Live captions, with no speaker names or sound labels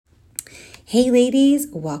Hey ladies,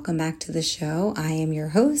 welcome back to the show. I am your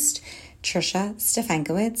host, Trisha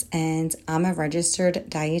Stefankowitz, and I'm a registered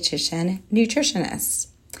dietitian nutritionist.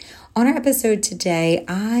 On our episode today,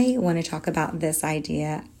 I want to talk about this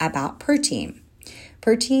idea about protein.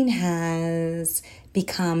 Protein has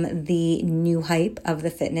become the new hype of the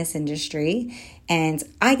fitness industry, and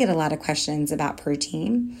I get a lot of questions about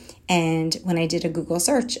protein. And when I did a Google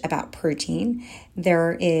search about protein,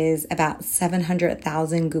 there is about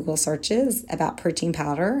 700,000 Google searches about protein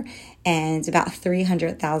powder and about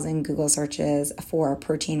 300,000 Google searches for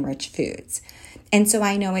protein-rich foods. And so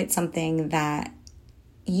I know it's something that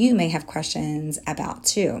you may have questions about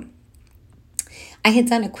too. I had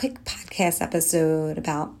done a quick podcast episode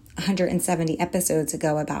about 170 episodes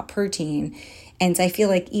ago about protein, and I feel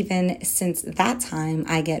like even since that time,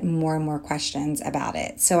 I get more and more questions about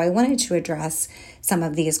it. So I wanted to address some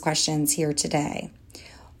of these questions here today.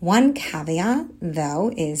 One caveat,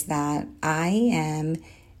 though, is that I am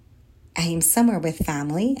somewhere with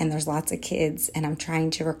family and there's lots of kids and I'm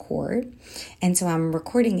trying to record. And so I'm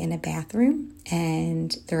recording in a bathroom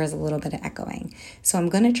and there is a little bit of echoing. So I'm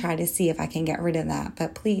going to try to see if I can get rid of that.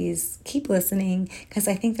 But please keep listening because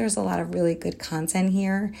I think there's a lot of really good content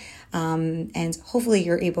here. And hopefully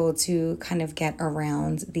you're able to kind of get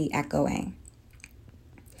around the echoing.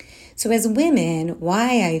 So as women,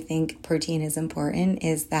 why I think protein is important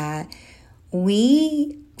is that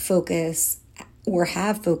we focus or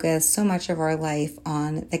have focused so much of our life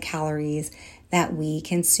on the calories that we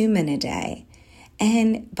consume in a day.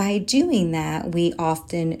 And by doing that, we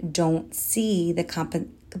often don't see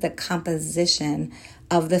the composition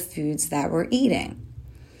of the foods that we're eating.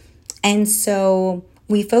 And so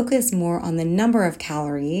we focus more on the number of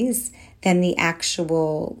calories than the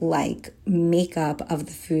actual makeup of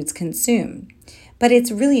the foods consumed. But it's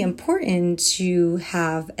really important to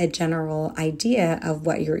have a general idea of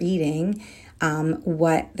what you're eating,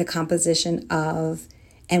 what the composition of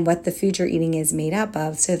and what the food you're eating is made up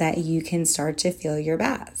of so that you can start to feel your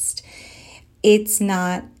best. It's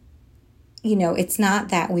not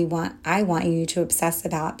that I want you to obsess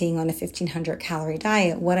about being on a 1,500 calorie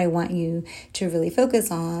diet. What I want you to really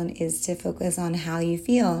focus on is to focus on how you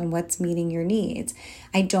feel and what's meeting your needs.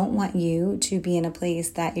 I don't want you to be in a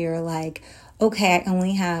place that you're like, okay, I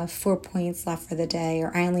only have 4 points left for the day,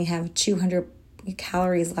 or I only have 200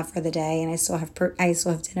 calories left for the day and I still have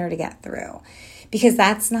dinner to get through, because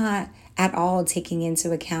that's not at all taking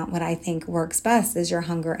into account what I think works best is your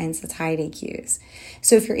hunger and satiety cues.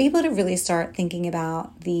 So if you're able to really start thinking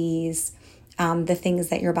about these the things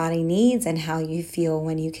that your body needs and how you feel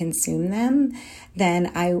when you consume them, then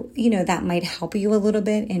that might help you a little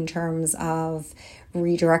bit in terms of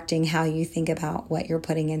redirecting how you think about what you're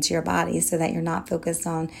putting into your body so that you're not focused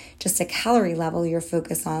on just a calorie level, you're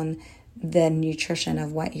focused on the nutrition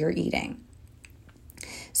of what you're eating.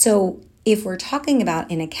 So if we're talking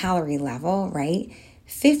about in a calorie level, right,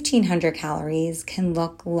 1,500 calories can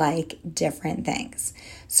look like different things.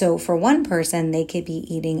 So for one person, they could be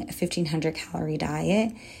eating a 1,500 calorie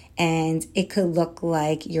diet, and it could look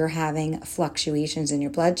like you're having fluctuations in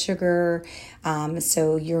your blood sugar.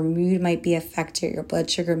 So your mood might be affected. Your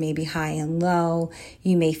blood sugar may be high and low.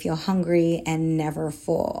 You may feel hungry and never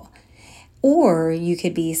full. Or you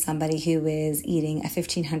could be somebody who is eating a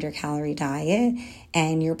 1,500 calorie diet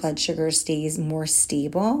and your blood sugar stays more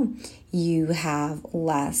stable. You have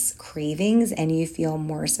less cravings and you feel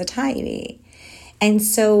more satiety. And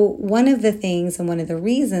so one of the things and one of the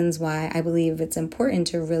reasons why I believe it's important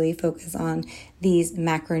to really focus on these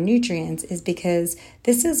macronutrients is because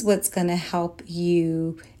this is what's going to help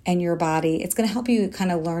you and your body. It's going to help you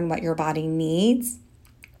kind of learn what your body needs.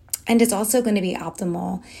 And it's also going to be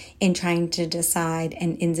optimal in trying to decide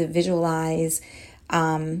and individualize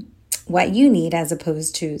what you need as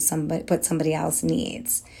opposed to what somebody else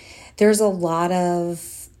needs. There's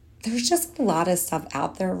just a lot of stuff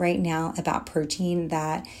out there right now about protein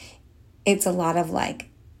that it's a lot of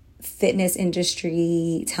fitness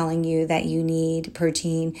industry telling you that you need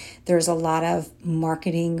protein. There's a lot of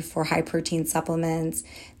marketing for high protein supplements.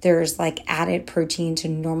 There's added protein to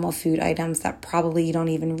normal food items that probably you don't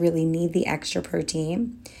even really need the extra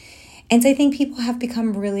protein. And so I think people have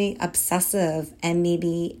become really obsessive and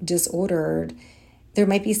maybe disordered. There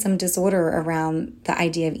might be some disorder around the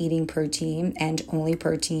idea of eating protein and only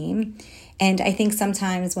protein. And I think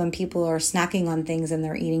sometimes when people are snacking on things and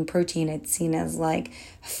they're eating protein, it's seen as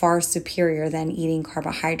far superior than eating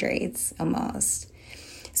carbohydrates almost.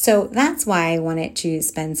 So that's why I wanted to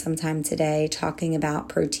spend some time today talking about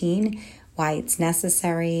protein, why it's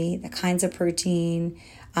necessary, the kinds of protein,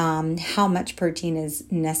 how much protein is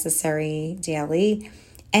necessary daily,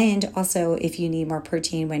 And also if you need more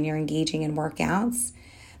protein when you're engaging in workouts.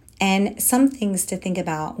 And some things to think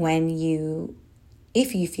about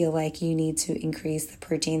if you feel like you need to increase the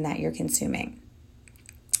protein that you're consuming.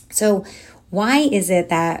 So why is it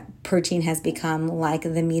that protein has become like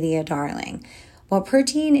the media darling? Well,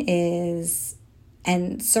 protein is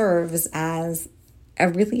and serves as a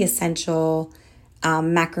really essential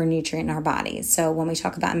macronutrient in our bodies. So when we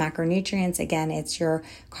talk about macronutrients, again, it's your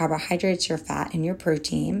carbohydrates, your fat, and your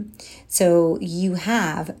protein. So you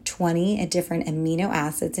have 20 different amino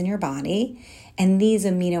acids in your body, and these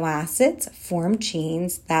amino acids form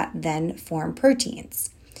chains that then form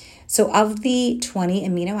proteins. So of the 20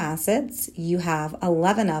 amino acids, you have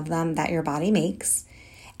 11 of them that your body makes,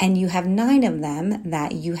 and you have 9 of them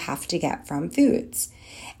that you have to get from foods.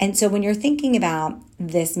 And so when you're thinking about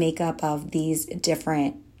this makeup of these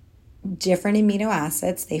different amino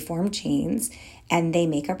acids, they form chains and they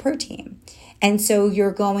make a protein. And so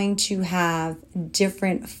you're going to have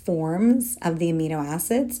different forms of the amino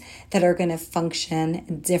acids that are going to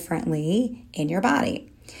function differently in your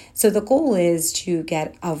body. So the goal is to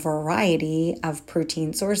get a variety of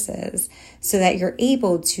protein sources so that you're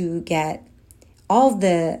able to get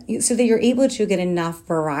enough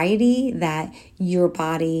variety that your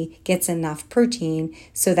body gets enough protein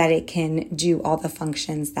so that it can do all the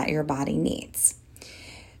functions that your body needs.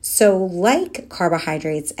 So like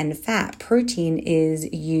carbohydrates and fat, protein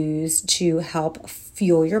is used to help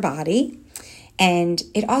fuel your body, and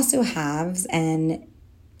it also has and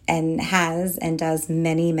does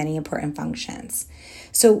many, many important functions.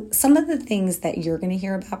 So some of the things that you're going to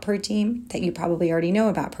hear about protein that you probably already know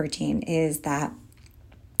about protein is that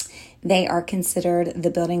they are considered the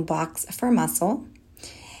building blocks for muscle.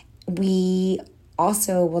 We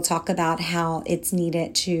also will talk about how it's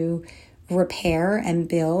needed to repair and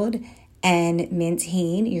build and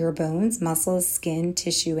maintain your bones, muscles, skin,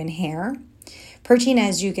 tissue, and hair. Protein,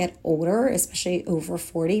 as you get older, especially over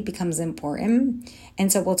 40, becomes important.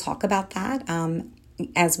 And so we'll talk about that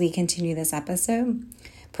as we continue this episode.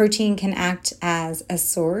 Protein can act as a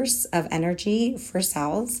source of energy for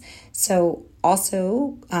cells. So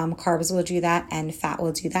also carbs will do that and fat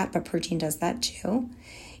will do that, but protein does that too.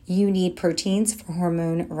 You need proteins for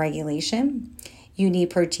hormone regulation. You need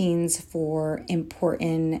proteins for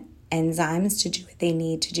important enzymes to do what they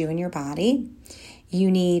need to do in your body. You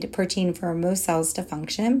need protein for most cells to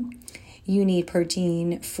function. You need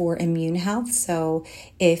protein for immune health. So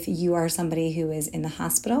if you are somebody who is in the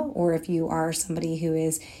hospital or if you are somebody who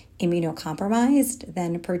is immunocompromised,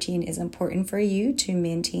 then protein is important for you to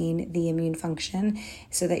maintain the immune function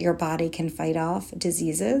so that your body can fight off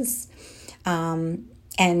diseases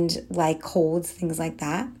and like colds, things like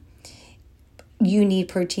that. You need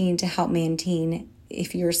protein to help maintain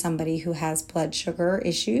if you're somebody who has blood sugar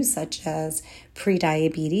issues such as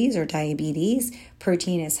prediabetes or diabetes.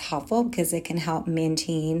 Protein is helpful because it can help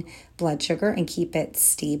maintain blood sugar and keep it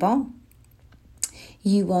stable.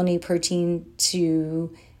 You will need protein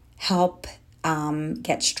to help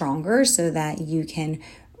get stronger so that you can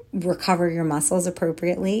recover your muscles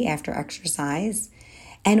appropriately after exercise.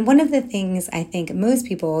 And one of the things I think most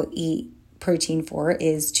people eat protein for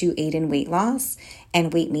is to aid in weight loss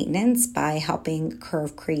and weight maintenance by helping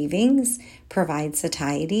curb cravings, provide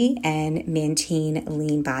satiety, and maintain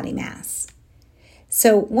lean body mass.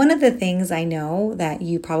 So one of the things I know that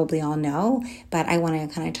you probably all know, but I want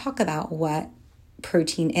to kind of talk about what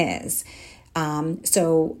protein is.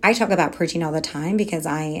 So I talk about protein all the time because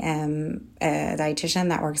I am a dietitian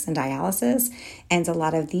that works in dialysis, and a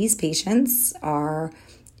lot of these patients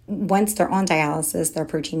once they're on dialysis, their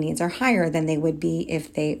protein needs are higher than they would be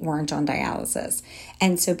if they weren't on dialysis.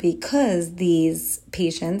 And so because these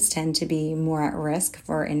patients tend to be more at risk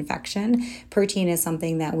for infection, protein is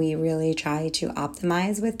something that we really try to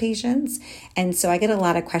optimize with patients. And so I get a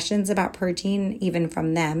lot of questions about protein even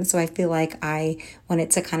from them. So I feel like I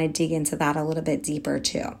wanted to kind of dig into that a little bit deeper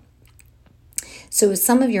too. So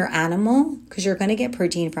some of your animal, because you're going to get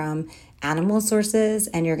protein from animal sources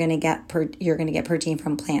and you're going to get protein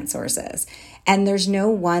from plant sources, and there's no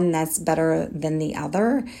one that's better than the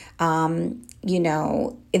other. The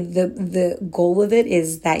goal of it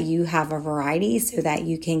is that you have a variety so that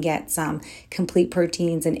you can get some complete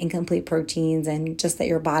proteins and incomplete proteins, and just that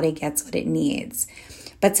your body gets what it needs.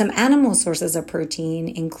 But some animal sources of protein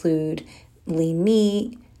include lean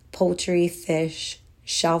meat, poultry, fish,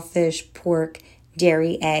 shellfish, pork,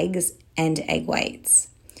 dairy, eggs, and egg whites.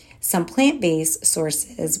 Some plant-based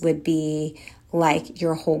sources would be like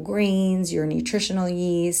your whole grains, your nutritional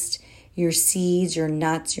yeast, your seeds, your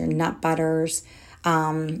nuts, your nut butters.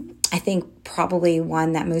 I think probably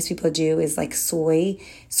one that most people do is like soy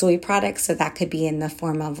products. So that could be in the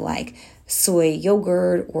form of like soy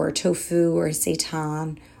yogurt or tofu or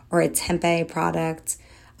seitan or a tempeh product.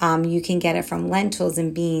 You can get it from lentils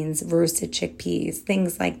and beans, roasted chickpeas,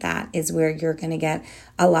 things like that is where you're going to get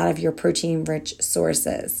a lot of your protein-rich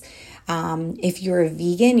sources. If you're a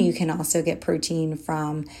vegan, you can also get protein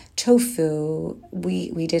from tofu.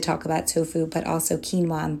 We did talk about tofu, but also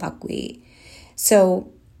quinoa and buckwheat.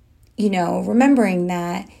 So, remembering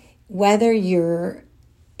that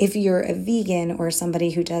if you're a vegan or somebody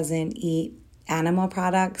who doesn't eat animal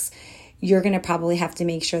products, you're going to probably have to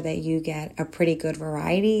make sure that you get a pretty good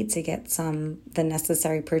variety to get the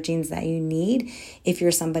necessary proteins that you need. If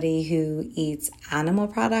you're somebody who eats animal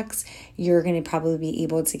products, you're going to probably be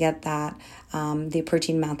able to get that, the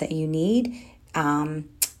protein amount that you need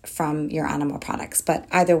from your animal products. But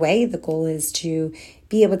either way, the goal is to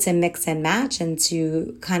be able to mix and match and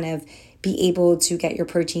to kind of be able to get your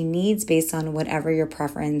protein needs based on whatever your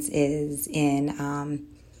preference is in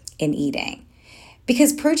eating.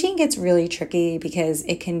 Because protein gets really tricky because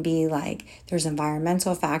it can be like there's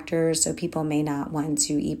environmental factors. So people may not want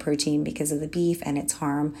to eat protein because of the beef and its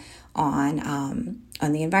harm on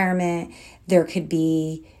the environment. There could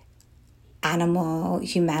be animal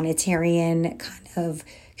humanitarian kind of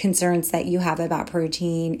concerns that you have about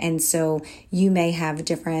protein. And so you may have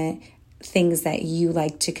different things that you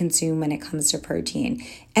like to consume when it comes to protein.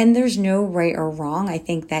 And there's no right or wrong. I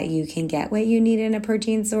think that you can get what you need in a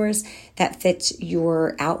protein source that fits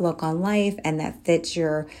your outlook on life and that fits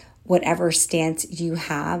your whatever stance you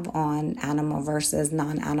have on animal versus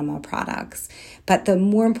non-animal products. But the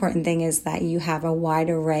more important thing is that you have a wide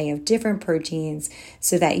array of different proteins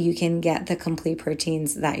so that you can get the complete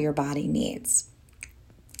proteins that your body needs.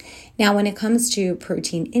 Now, when it comes to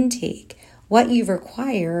protein intake, what you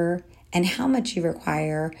require and how much you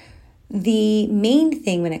require, the main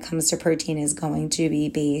thing when it comes to protein is going to be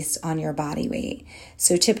based on your body weight.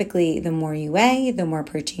 So typically, the more you weigh, the more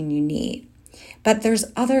protein you need. But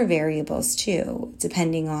there's other variables too,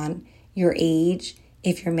 depending on your age,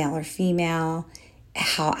 if you're male or female,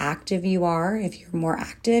 how active you are. If you're more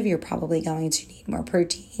active, you're probably going to need more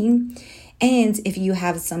protein. And if you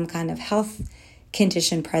have some kind of health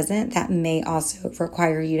condition present, that may also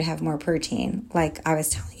require you to have more protein, like I was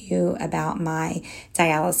telling you about my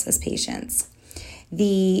dialysis patients.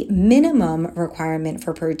 The minimum requirement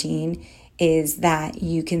for protein is that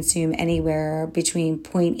you consume anywhere between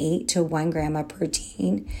 0.8 to 1 gram of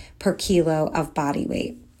protein per kilo of body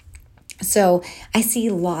weight. So I see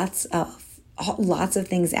lots of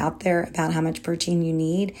things out there about how much protein you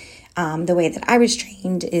need. The way that I was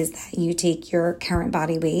trained is that you take your current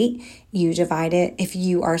body weight, you divide it, if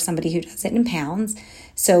you are somebody who does it in pounds.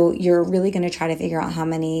 So you're really going to try to figure out how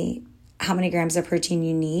many grams of protein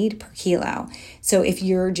you need per kilo. So if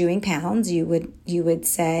you're doing pounds, you would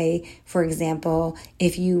say, for example,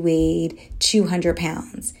 if you weighed 200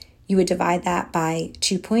 pounds, you would divide that by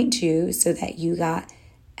 2.2 so that you got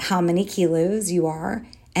how many kilos you are,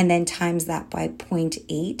 and then times that by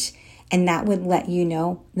 0.8. And that would let you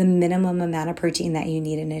know the minimum amount of protein that you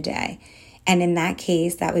need in a day. And in that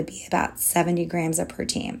case, that would be about 70 grams of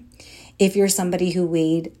protein. If you're somebody who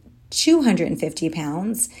weighed 250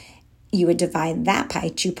 pounds, you would divide that by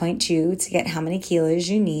 2.2 to get how many kilos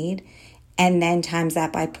you need, and then times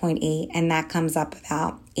that by 0.8, and that comes up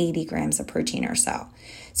about 80 grams of protein or so.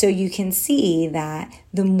 So you can see that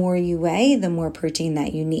the more you weigh, the more protein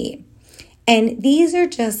that you need. And these are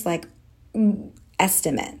just like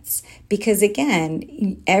estimates, because again,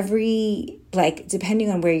 depending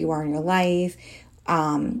on where you are in your life,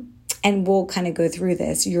 and we'll kind of go through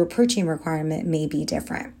this, your protein requirement may be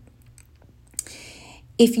different.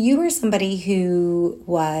 If you were somebody who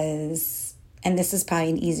was, and this is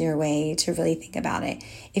probably an easier way to really think about it,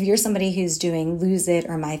 if you're somebody who's doing Lose It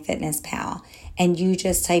or MyFitnessPal, and you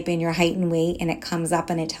just type in your height and weight and it comes up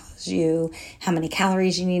and it tells you how many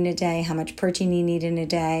calories you need in a day, how much protein you need in a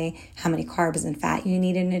day, how many carbs and fat you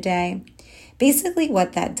need in a day. Basically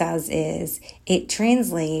what that does is it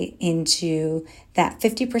translates into that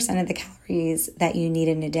 50% of the calories that you need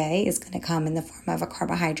in a day is going to come in the form of a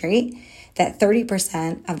carbohydrate, that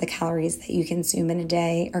 30% of the calories that you consume in a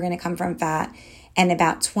day are going to come from fat, and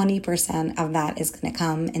about 20% of that is going to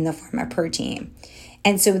come in the form of protein.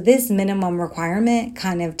 And so this minimum requirement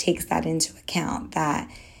kind of takes that into account, that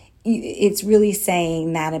it's really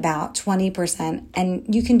saying that about 20%,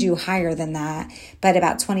 and you can do higher than that, but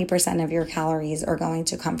about 20% of your calories are going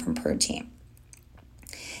to come from protein.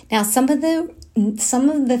 Now, some of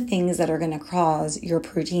the things that are going to cause your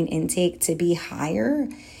protein intake to be higher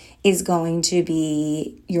is going to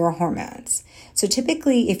be your hormones. So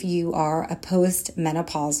typically, if you are a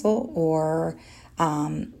postmenopausal or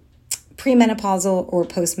premenopausal or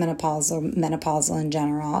postmenopausal, menopausal in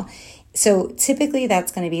general, so typically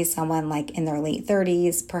that's going to be someone like in their late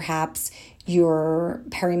 30s, perhaps you're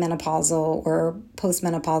perimenopausal or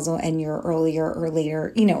postmenopausal and you're earlier or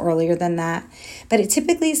later, earlier than that. But it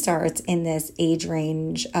typically starts in this age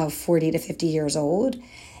range of 40 to 50 years old.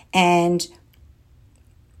 And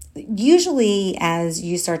usually as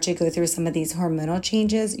you start to go through some of these hormonal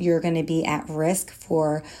changes, you're going to be at risk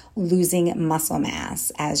for losing muscle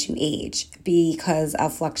mass as you age because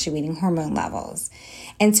of fluctuating hormone levels.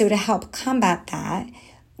 And so to help combat that,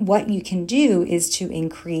 what you can do is to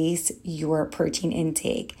increase your protein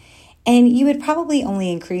intake. And you would probably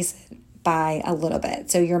only increase it by a little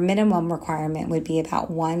bit. So your minimum requirement would be about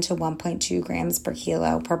 1 to 1.2 grams per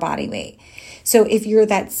kilo per body weight. So if you're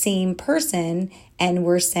that same person and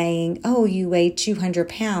we're saying, oh, you weigh 200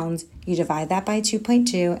 pounds, you divide that by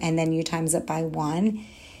 2.2 and then you times it by 1,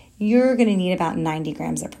 you're going to need about 90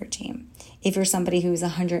 grams of protein. If you're somebody who's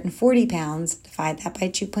 140 pounds, divide that by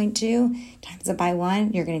 2.2, times it by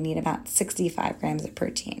 1, you're going to need about 65 grams of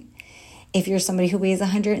protein. If you're somebody who weighs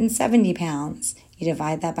 170 pounds, you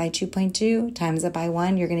divide that by 2.2, times it by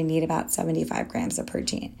 1, you're going to need about 75 grams of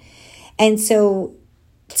protein. And so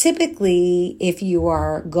typically, if you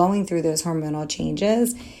are going through those hormonal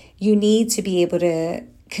changes, you need to be able to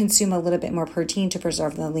consume a little bit more protein to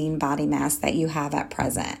preserve the lean body mass that you have at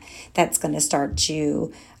present. That's going to start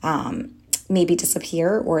to maybe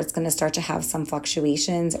disappear, or it's going to start to have some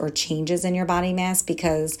fluctuations or changes in your body mass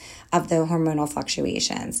because of the hormonal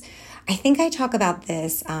fluctuations. I think I talk about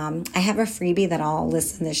this. I have a freebie that I'll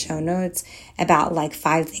list in the show notes about like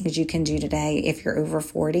 5 things you can do today if you're over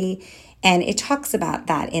 40. And it talks about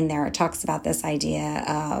that in there. It talks about this idea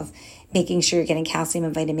of making sure you're getting calcium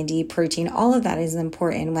and vitamin D, protein. All of that is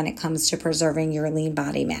important when it comes to preserving your lean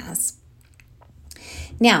body mass.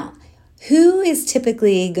 Now, who is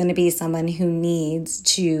typically going to be someone who needs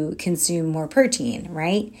to consume more protein,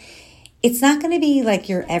 right? It's not going to be like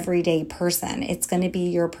your everyday person. It's going to be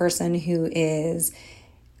your person who is,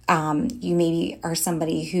 you maybe are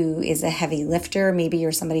somebody who is a heavy lifter. Maybe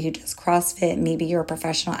you're somebody who does CrossFit. Maybe you're a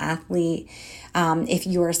professional athlete. If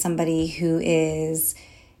you are somebody who is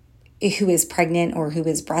pregnant or who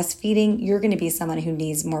is breastfeeding, you're going to be someone who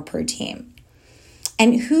needs more protein.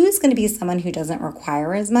 And who's going to be someone who doesn't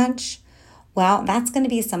require as much? Well, that's going to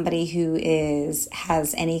be somebody who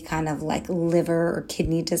has any kind of like liver or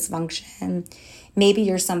kidney dysfunction. Maybe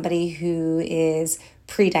you're somebody who is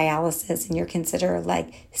pre-dialysis and you're considered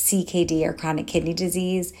like CKD or chronic kidney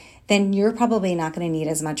disease. Then you're probably not going to need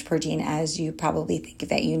as much protein as you probably think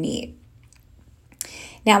that you need.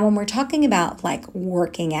 Now, when we're talking about like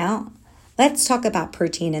working out, let's talk about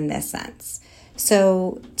protein in this sense.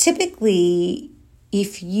 So typically,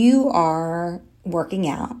 if you are working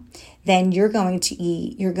out, then you're going to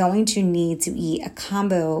need to eat a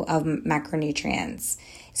combo of macronutrients.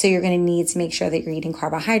 So you're going to need to make sure that you're eating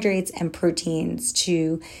carbohydrates and proteins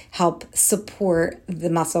to help support the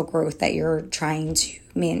muscle growth that you're trying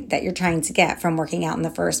to get from working out in the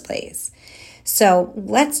first place. So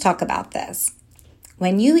let's talk about this.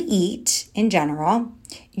 When you eat in general,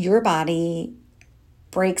 your body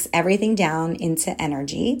breaks everything down into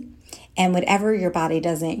energy. And whatever your body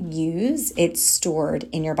doesn't use, it's stored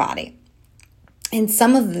in your body. And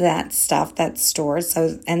some of that stuff that's stored,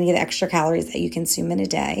 so any of the extra calories that you consume in a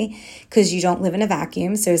day, because you don't live in a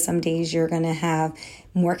vacuum, so some days you're going to have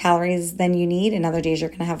more calories than you need, and other days you're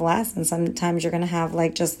going to have less, and sometimes you're going to have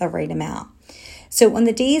like just the right amount. So on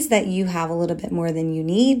the days that you have a little bit more than you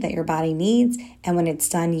need, that your body needs, and when it's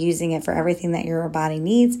done using it for everything that your body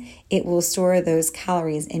needs, it will store those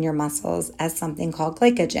calories in your muscles as something called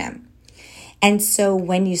glycogen. And so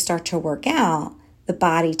when you start to work out, the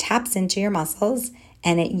body taps into your muscles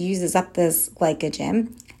and it uses up this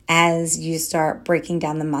glycogen as you start breaking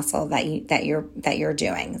down the muscle that you're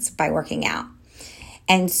doing by working out.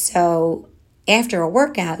 And so after a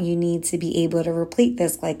workout, you need to be able to replete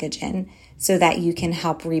this glycogen so that you can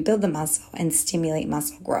help rebuild the muscle and stimulate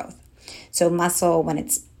muscle growth. So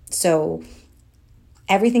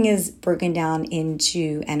everything is broken down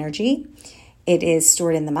into energy. It is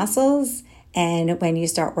stored in the muscles. And when you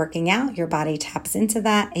start working out, your body taps into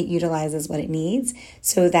that. It utilizes what it needs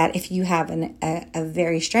so that if you have a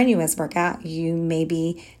very strenuous workout, you may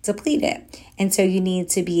be depleted. And so you need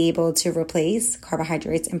to be able to replace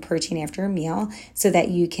carbohydrates and protein after a meal so that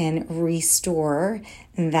you can restore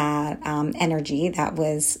that energy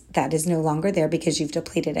that is no longer there because you've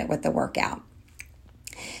depleted it with the workout.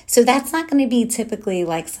 So that's not going to be typically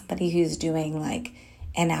like somebody who's doing like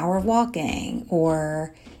an hour of walking,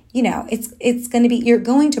 or it's going to be, you're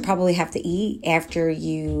going to probably have to eat after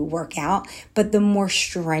you work out, but the more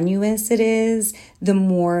strenuous it is, the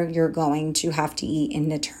more you're going to have to eat in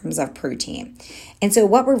the terms of protein. And so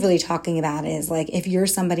what we're really talking about is like, if you're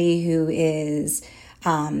somebody who is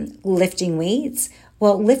lifting weights,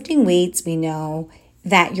 well, lifting weights, we know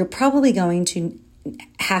that you're probably going to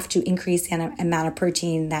have to increase the amount of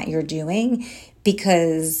protein that you're doing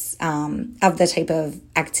because of the type of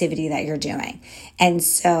activity that you're doing. And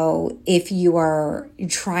so if you are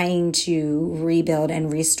trying to rebuild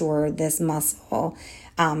and restore this muscle,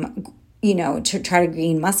 to try to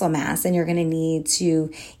gain muscle mass, then you're going to need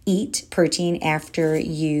to eat protein after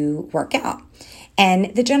you work out.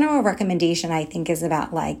 And the general recommendation, I think, is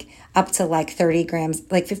about like up to like 30 grams,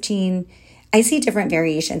 like 15. I see different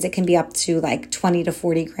variations. It can be up to like 20 to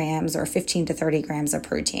 40 grams or 15 to 30 grams of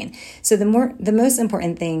protein. So the most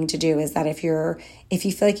important thing to do is that if you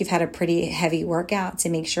feel like you've had a pretty heavy workout, to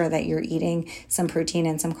make sure that you're eating some protein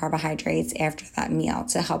and some carbohydrates after that meal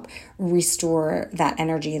to help restore that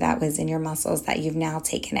energy that was in your muscles that you've now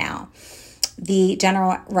taken out. The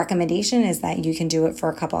general recommendation is that you can do it for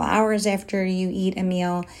a couple hours after you eat a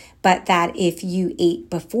meal, but that if you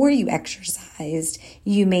ate before you exercised,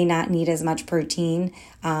 you may not need as much protein.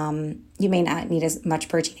 You may not need as much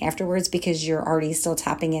protein afterwards because you're already still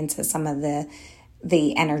tapping into some of the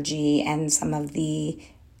energy and some of the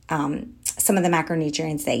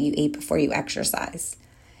macronutrients that you ate before you exercise.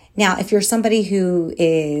 Now, if you're somebody who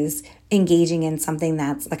is engaging in something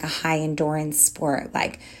that's like a high endurance sport,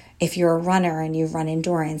 like if you're a runner and you run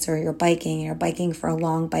endurance, or you're biking for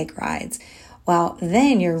long bike rides, well,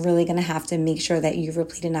 then you're really going to have to make sure that you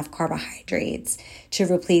replete enough carbohydrates to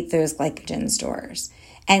replete those glycogen stores.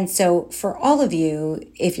 And so for all of you,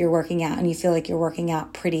 if you're working out and you feel like you're working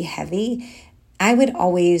out pretty heavy, I would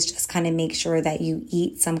always just kind of make sure that you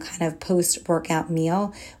eat some kind of post-workout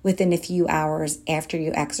meal within a few hours after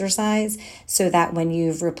you exercise, so that when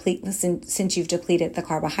since you've depleted the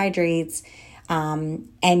carbohydrates,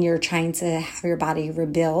 and you're trying to have your body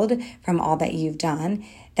rebuild from all that you've done,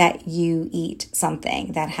 that you eat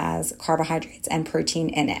something that has carbohydrates and protein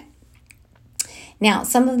in it. Now,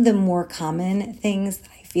 some of the more common things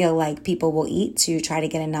that I feel like people will eat to try to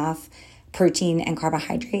get enough protein and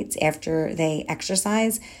carbohydrates after they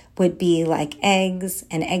exercise would be like eggs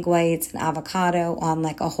and egg whites and avocado on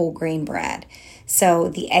like a whole grain bread. So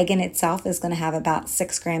the egg in itself is going to have about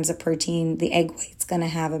 6 grams of protein. The egg white's going to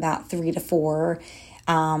have about 3 to 4.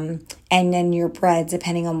 And then your bread,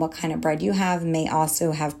 depending on what kind of bread you have, may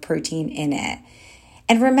also have protein in it.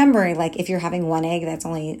 And remember, like if you're having one egg, that's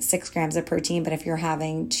only 6 grams of protein. But if you're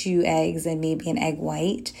having 2 eggs and maybe an egg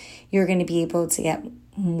white, you're going to be able to get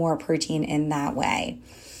more protein in that way.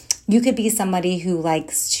 You could be somebody who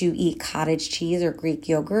likes to eat cottage cheese or Greek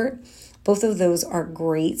yogurt. Both of those are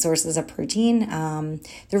great sources of protein.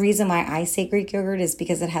 The reason why I say Greek yogurt is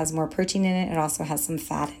because it has more protein in it. It also has some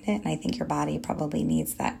fat in it, and I think your body probably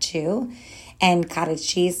needs that too. And cottage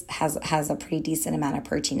cheese has a pretty decent amount of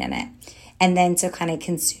protein in it. And then to kind of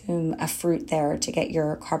consume a fruit there to get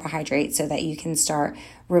your carbohydrates so that you can start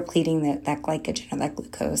repleting that glycogen or that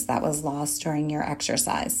glucose that was lost during your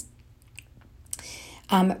exercise.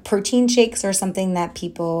 Protein shakes are something that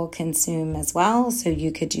people consume as well. So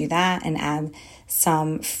you could do that and add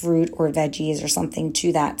some fruit or veggies or something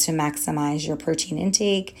to that to maximize your protein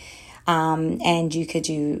intake. And you could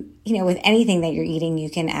do, with anything that you're eating, you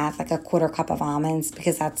can add like a 1/4 cup of almonds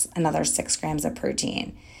because that's another 6 grams of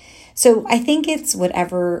protein. So I think it's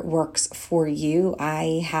whatever works for you.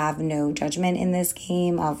 I have no judgment in this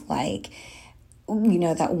game of like,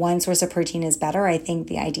 that one source of protein is better. I think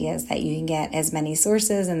the idea is that you can get as many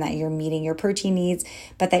sources and that you're meeting your protein needs,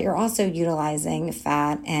 but that you're also utilizing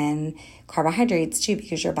fat and carbohydrates too,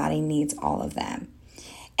 because your body needs all of them.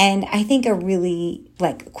 And I think a really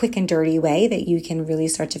like quick and dirty way that you can really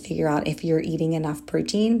start to figure out if you're eating enough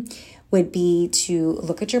protein would be to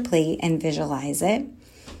look at your plate and visualize it.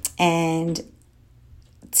 And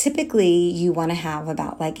typically you want to have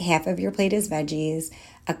about like half of your plate as veggies,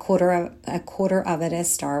 a quarter of it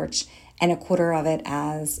as starch, and a quarter of it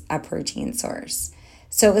as a protein source.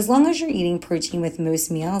 So as long as you're eating protein with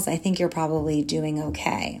most meals, I think you're probably doing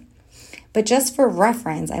okay. But just for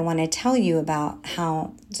reference, I want to tell you about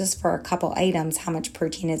how, just for a couple items, how much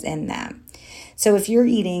protein is in them. So if you're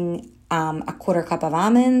eating a 1/4 cup of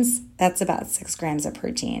almonds, that's about 6 grams of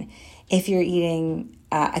protein. If you're eating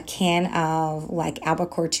a can of like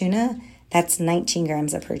albacore tuna, that's 19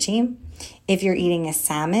 grams of protein. If you're eating a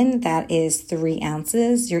salmon, that is 3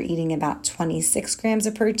 ounces. You're eating about 26 grams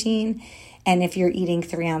of protein. And if you're eating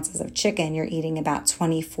 3 ounces of chicken, you're eating about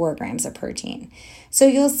 24 grams of protein. So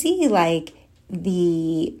you'll see like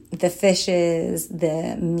the fishes,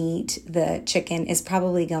 the meat, the chicken is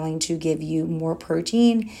probably going to give you more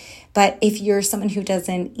protein. But if you're someone who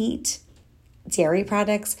doesn't eat dairy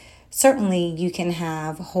products, certainly you can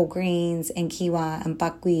have whole grains and quinoa and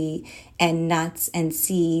buckwheat and nuts and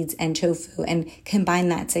seeds and tofu and combine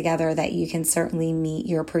that together, that you can certainly meet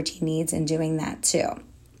your protein needs in doing that too.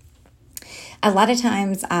 A lot of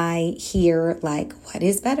times I hear like, what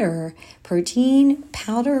is better, protein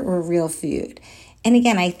powder or real food? And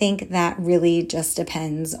again, I think that really just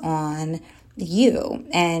depends on you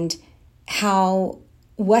and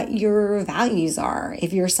what your values are.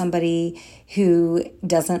 If you're somebody who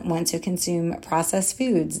doesn't want to consume processed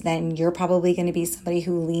foods, then you're probably going to be somebody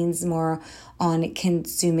who leans more on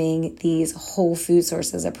consuming these whole food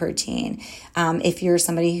sources of protein. If you're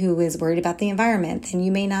somebody who is worried about the environment, then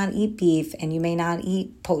you may not eat beef and you may not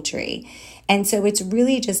eat poultry. And so it's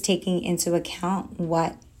really just taking into account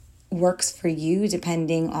what works for you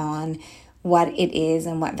depending on what it is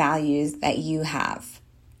and what values that you have.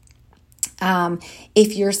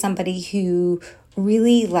 If you're somebody who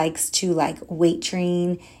really likes to like weight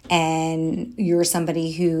train and you're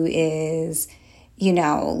somebody who is,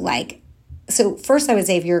 so first I would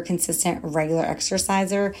say if you're a consistent regular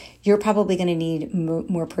exerciser, you're probably going to need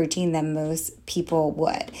more protein than most people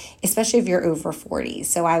would, especially if you're over 40.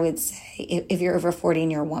 So I would say if you're over 40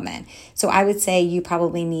 and you're a woman, so I would say you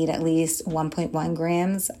probably need at least 1.1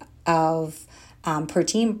 grams of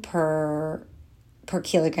protein per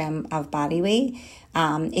kilogram of body weight.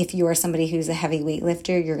 If you are somebody who's a heavy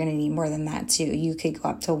weightlifter, you're going to need more than that too. You could go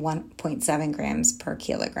up to 1.7 grams per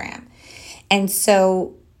kilogram. And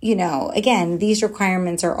so, again, these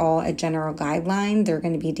requirements are all a general guideline. There are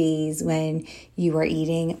going to be days when you are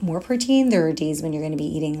eating more protein. There are days when you're going to be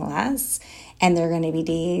eating less. And there are going to be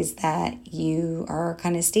days that you are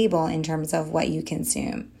kind of stable in terms of what you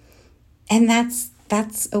consume. And that's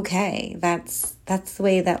okay. That's the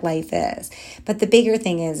way that life is. But the bigger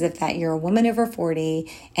thing is if that you're a woman over 40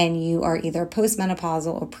 and you are either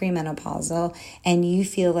postmenopausal or premenopausal and you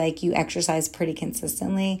feel like you exercise pretty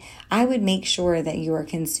consistently, I would make sure that you are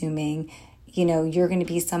consuming, you're going to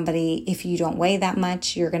be somebody, if you don't weigh that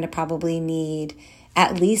much, you're going to probably need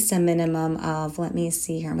at least a minimum of, let me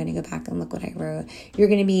see here, I'm going to go back and look what I wrote. You're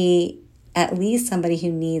going to be at least somebody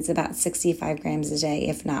who needs about 65 grams a day,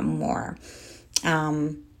 if not more.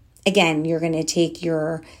 Again, you're going to take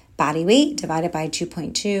your body weight divided by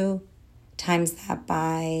 2.2, times that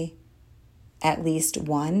by at least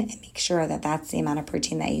 1, and make sure that that's the amount of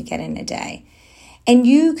protein that you get in a day. And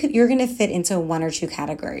you're going to fit into one or two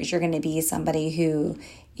categories. You're going to be somebody who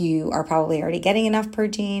you are probably already getting enough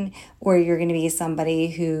protein, or you're going to be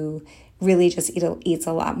somebody who really just eats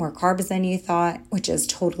a lot more carbs than you thought, which is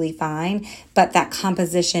totally fine. But that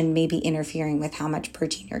composition may be interfering with how much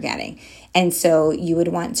protein you're getting. And so you would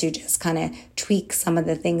want to just kind of tweak some of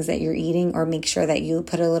the things that you're eating, or make sure that you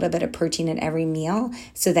put a little bit of protein in every meal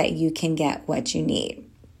so that you can get what you need.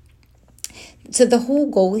 So the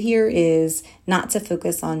whole goal here is not to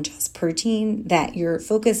focus on just protein, that you're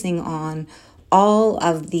focusing on all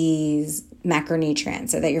of these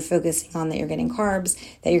macronutrients, so that you're focusing on that you're getting carbs,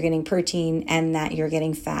 that you're getting protein, and that you're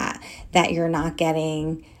getting fat, that you're not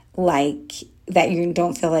getting that you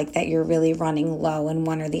don't feel like that you're really running low in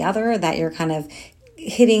one or the other, that you're kind of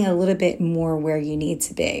hitting a little bit more where you need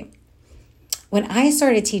to be. When I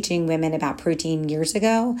started teaching women about protein years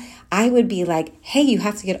ago, I would be like, hey, you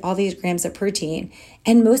have to get all these grams of protein.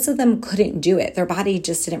 And most of them couldn't do it. Their body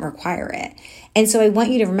just didn't require it. And so I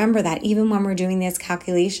want you to remember that even when we're doing these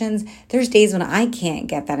calculations, there's days when I can't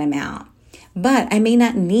get that amount. But I may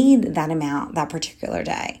not need that amount that particular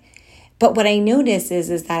day. But what I notice is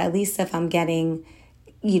that at least if I'm getting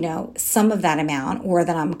some of that amount, or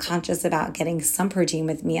that I'm conscious about getting some protein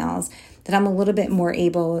with meals, that I'm a little bit more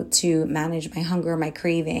able to manage my hunger, my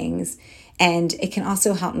cravings, and it can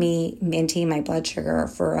also help me maintain my blood sugar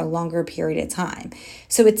for a longer period of time.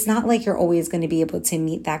 So it's not like you're always going to be able to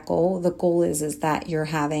meet that goal. The goal is that you're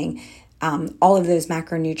having all of those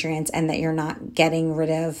macronutrients, and that you're not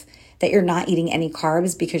that you're not eating any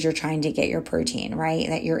carbs because you're trying to get your protein, right?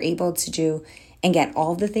 That you're able to do and get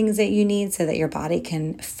all the things that you need so that your body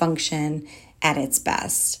can function at its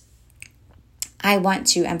best. I want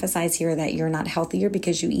to emphasize here that you're not healthier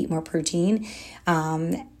because you eat more protein,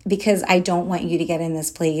 because I don't want you to get in this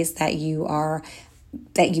place that you are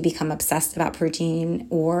that you become obsessed about protein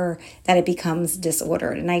or that it becomes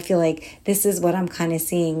disordered. And I feel like this is what I'm kind of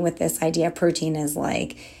seeing with this idea of protein is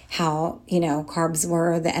like how, carbs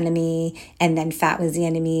were the enemy and then fat was the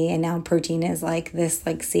enemy. And now protein is like this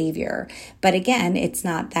like savior. But again, it's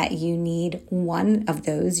not that you need one of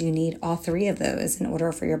those. You need all three of those in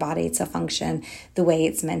order for your body to function the way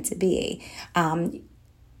it's meant to be.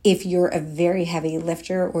 If you're a very heavy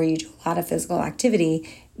lifter or you do a lot of physical activity,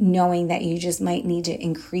 knowing that you just might need to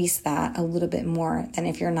increase that a little bit more than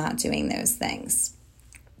if you're not doing those things.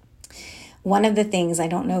 One of the things I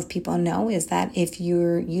don't know if people know is that if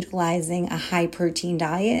you're utilizing a high protein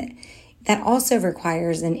diet, that also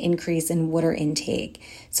requires an increase in water intake.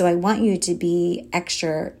 So I want you to be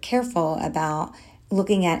extra careful about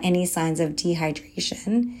looking at any signs of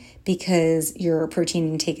dehydration because your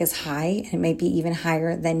protein intake is high and it might be even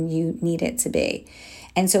higher than you need it to be.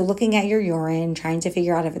 And so looking at your urine, trying to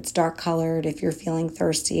figure out if it's dark colored, if you're feeling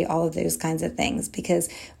thirsty, all of those kinds of things, because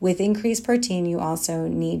with increased protein, you also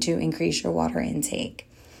need to increase your water intake.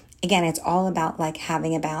 Again, it's all about like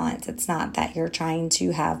having a balance. It's not that you're trying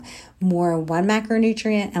to have more one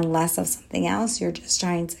macronutrient and less of something else. You're just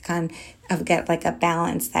trying to kind of get like a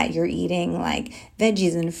balance that you're eating like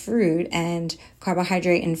veggies and fruit and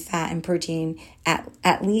carbohydrate and fat and protein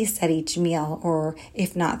at least at each meal, or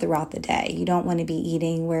if not throughout the day. You don't want to be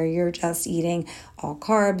eating where you're just eating all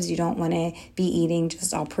carbs. You don't want to be eating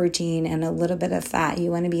just all protein and a little bit of fat.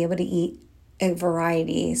 You want to be able to eat a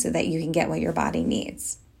variety so that you can get what your body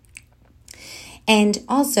needs. And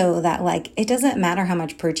also that like, it doesn't matter how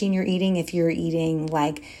much protein you're eating. If you're eating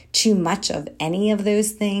like too much of any of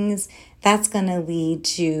those things, that's going to lead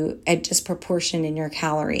to a disproportion in your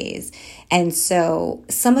calories. And so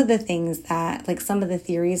some of the things that, like some of the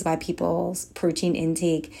theories why people's protein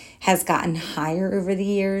intake has gotten higher over the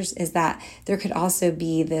years is that there could also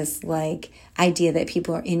be this like idea that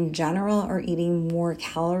people are in general are eating more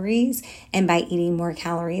calories. And by eating more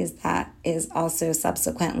calories, that is also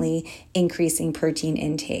subsequently increasing protein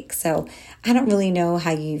intake. So I don't really know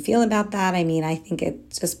how you feel about that. I mean, I think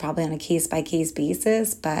it's just probably on a case-by-case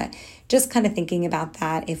basis, but just kind of thinking about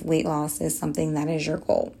that if weight loss is something that is your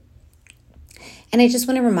goal. And I just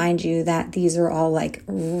want to remind you that these are all like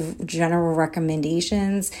general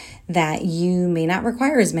recommendations that you may not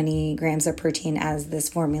require as many grams of protein as this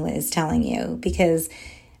formula is telling you, because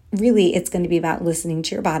really it's going to be about listening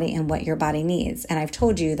to your body and what your body needs. And I've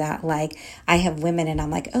told you that like I have women and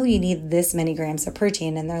I'm like, oh, you need this many grams of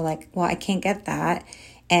protein. And they're like, well, I can't get that.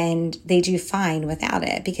 And they do fine without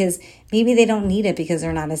it because maybe they don't need it because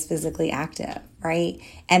they're not as physically active, right?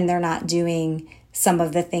 And they're not doing some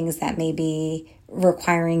of the things that may be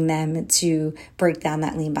requiring them to break down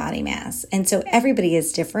that lean body mass. And so everybody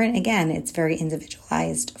is different. Again, it's very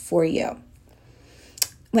individualized for you.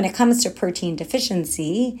 When it comes to protein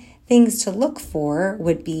deficiency, things to look for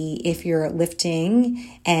would be if you're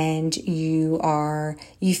lifting and you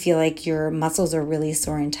feel like your muscles are really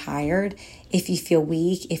sore and tired, if you feel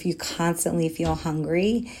weak, if you constantly feel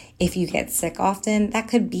hungry, if you get sick often, that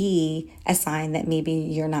could be a sign that maybe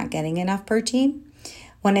you're not getting enough protein.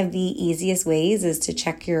 One of the easiest ways is to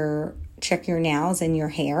check your nails and your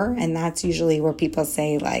hair. And that's usually where people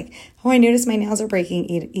say like, oh, I notice my nails are breaking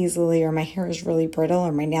easily, or my hair is really brittle,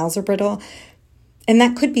 or my nails are brittle. And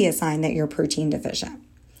that could be a sign that you're protein deficient.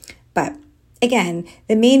 But again,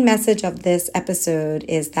 the main message of this episode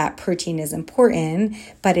is that protein is important,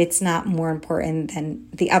 but it's not more important than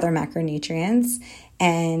the other macronutrients.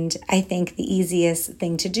 And I think the easiest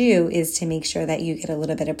thing to do is to make sure that you get a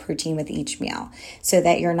little bit of protein with each meal so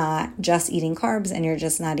that you're not just eating carbs and you're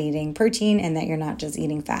just not eating protein, and that you're not just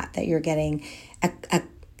eating fat, that you're getting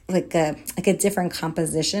a different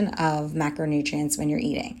composition of macronutrients when you're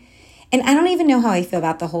eating. And I don't even know how I feel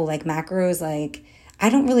about the whole like macros. Like I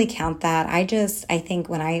don't really count that. I think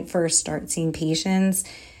when I first start seeing patients,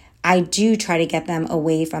 I do try to get them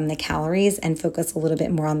away from the calories and focus a little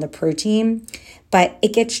bit more on the protein. But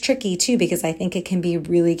it gets tricky too, because I think it can be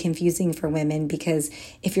really confusing for women, because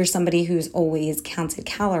if you're somebody who's always counted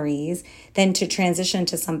calories, then to transition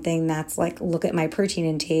to something that's like, look at my protein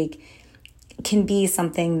intake, can be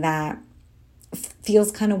something that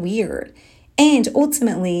feels kind of weird. And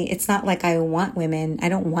ultimately, it's not like I don't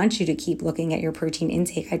want you to keep looking at your protein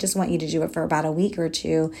intake. I just want you to do it for about a week or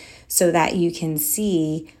two so that you can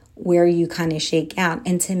see where you kind of shake out,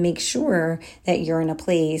 and to make sure that you're in a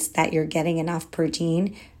place that you're getting enough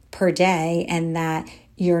protein per day, and that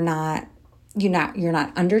you're not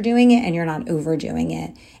underdoing it and you're not overdoing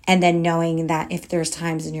it. And then knowing that if there's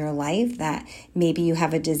times in your life that maybe you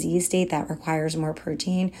have a disease state that requires more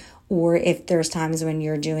protein, or if there's times when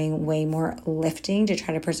you're doing way more lifting to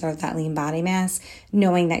try to preserve that lean body mass,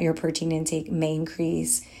 knowing that your protein intake may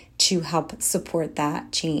increase to help support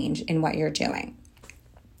that change in what you're doing.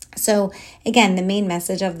 So again, the main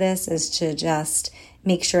message of this is to just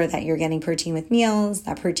make sure that you're getting protein with meals.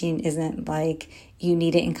 That protein isn't like you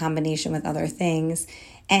need it in combination with other things.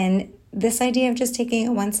 And this idea of just taking it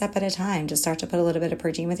one step at a time, just start to put a little bit of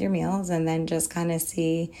protein with your meals and then just kind of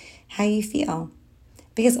see how you feel.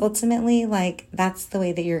 Because ultimately, like, that's the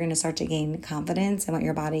way that you're going to start to gain confidence in what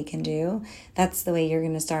your body can do. That's the way you're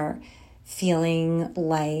going to start feeling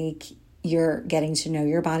like you're getting to know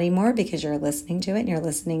your body more, because you're listening to it and you're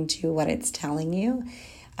listening to what it's telling you.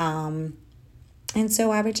 And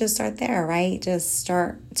so I would just start there, right? Just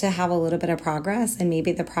start to have a little bit of progress. And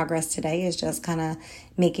maybe the progress today is just kind of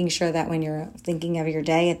making sure that when you're thinking of your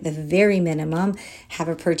day, at the very minimum, have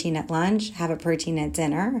a protein at lunch, have a protein at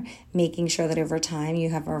dinner, making sure that over time you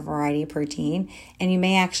have a variety of protein. And you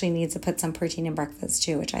may actually need to put some protein in breakfast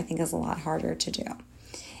too, which I think is a lot harder to do.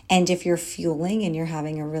 And if you're fueling and you're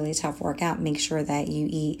having a really tough workout, make sure that you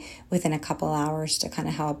eat within a couple hours to kind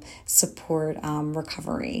of help support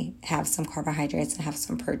recovery. Have some carbohydrates and have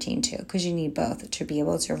some protein too, because you need both to be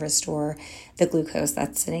able to restore the glucose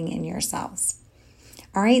that's sitting in your cells.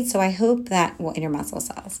 All right, so I hope that, in your muscle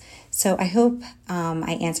cells. So I hope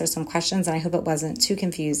I answered some questions, and I hope it wasn't too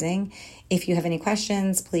confusing. If you have any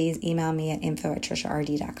questions, please email me at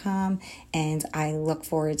info@triciard.com, and I look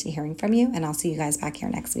forward to hearing from you, and I'll see you guys back here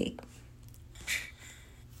next week.